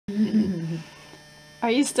Are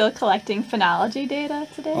you still collecting phenology data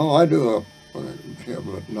today? Oh, I do, yeah,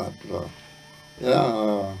 but not,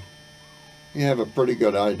 yeah, you have a pretty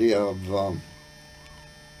good idea of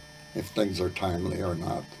if things are timely or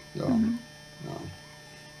not. Mm-hmm.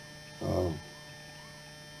 Uh,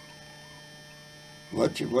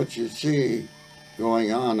 what you see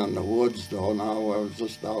going on in the woods, though, now I was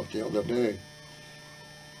just out the other day,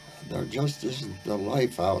 there just isn't the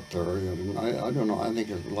life out there. And I don't know, I think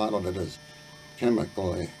a lot of it is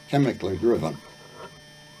chemically driven.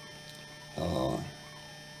 Uh,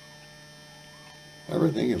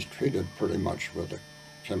 Everything is treated pretty much with a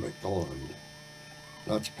chemical, and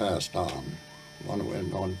that's passed on one way, in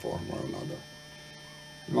one form or another.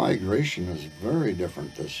 Migration is very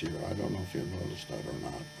different this year. I don't know if you've noticed that or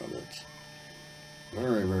not, but it's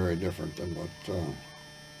very, very different than what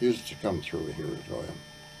used to come through here, Joya.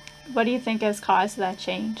 What do you think has caused that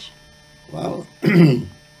change? Well,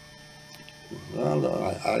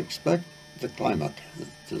 well, I expect the climate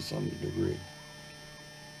to some degree,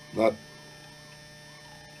 but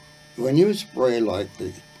when you spray like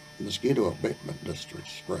the mosquito abatement district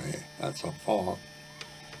spray, that's a fog.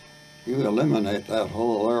 You eliminate that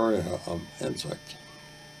whole area of insects.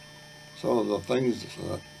 So the things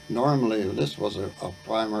normally this was a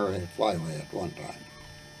primary flyway at one time,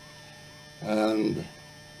 and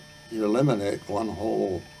you eliminate one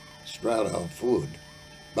whole strata of food,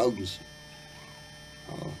 bugs.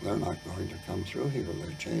 They're not going to come through here.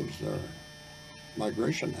 They change their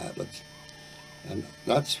migration habits, and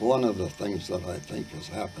that's one of the things that I think has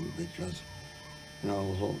happened because, you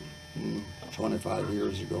know, 25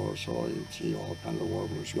 years ago or so, you'd see all kinds of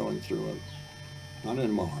warblers going through it. Not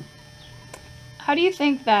anymore. How do you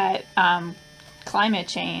think that climate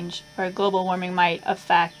change or global warming might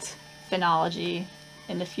affect phenology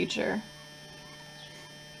in the future?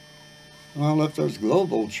 Well, if there's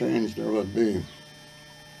global change, there would be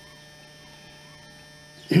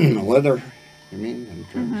weather. You mean in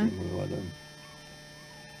terms Mm-hmm. of the weather?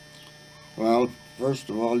 Well, first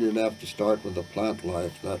of all, you'd have to start with the plant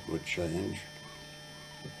life. That would change.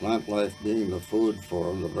 The plant life being the food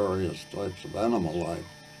for the various types of animal life,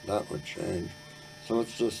 that would change. So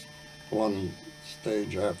it's just one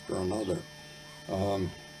stage after another.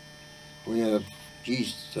 We have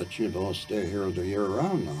geese that stay here the year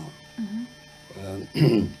round now. Mm-hmm.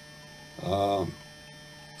 And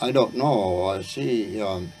I don't know. I see.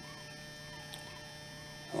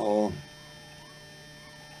 Oh,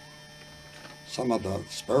 some of the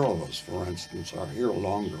sparrows, for instance, are here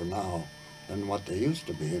longer now than what they used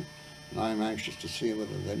to be, and I'm anxious to see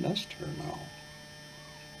whether they nest here now.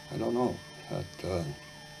 I don't know. But,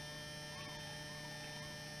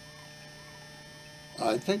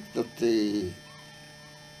 I think that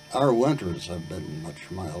our winters have been much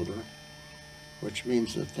milder, which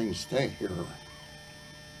means that things stay here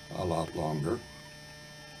a lot longer.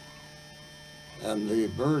 And the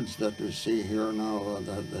birds that we see here now,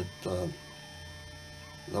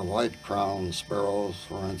 the white-crowned sparrows,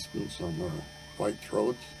 for instance, and the white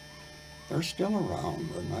throats, they're still around,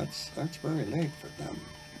 and that's very late for them.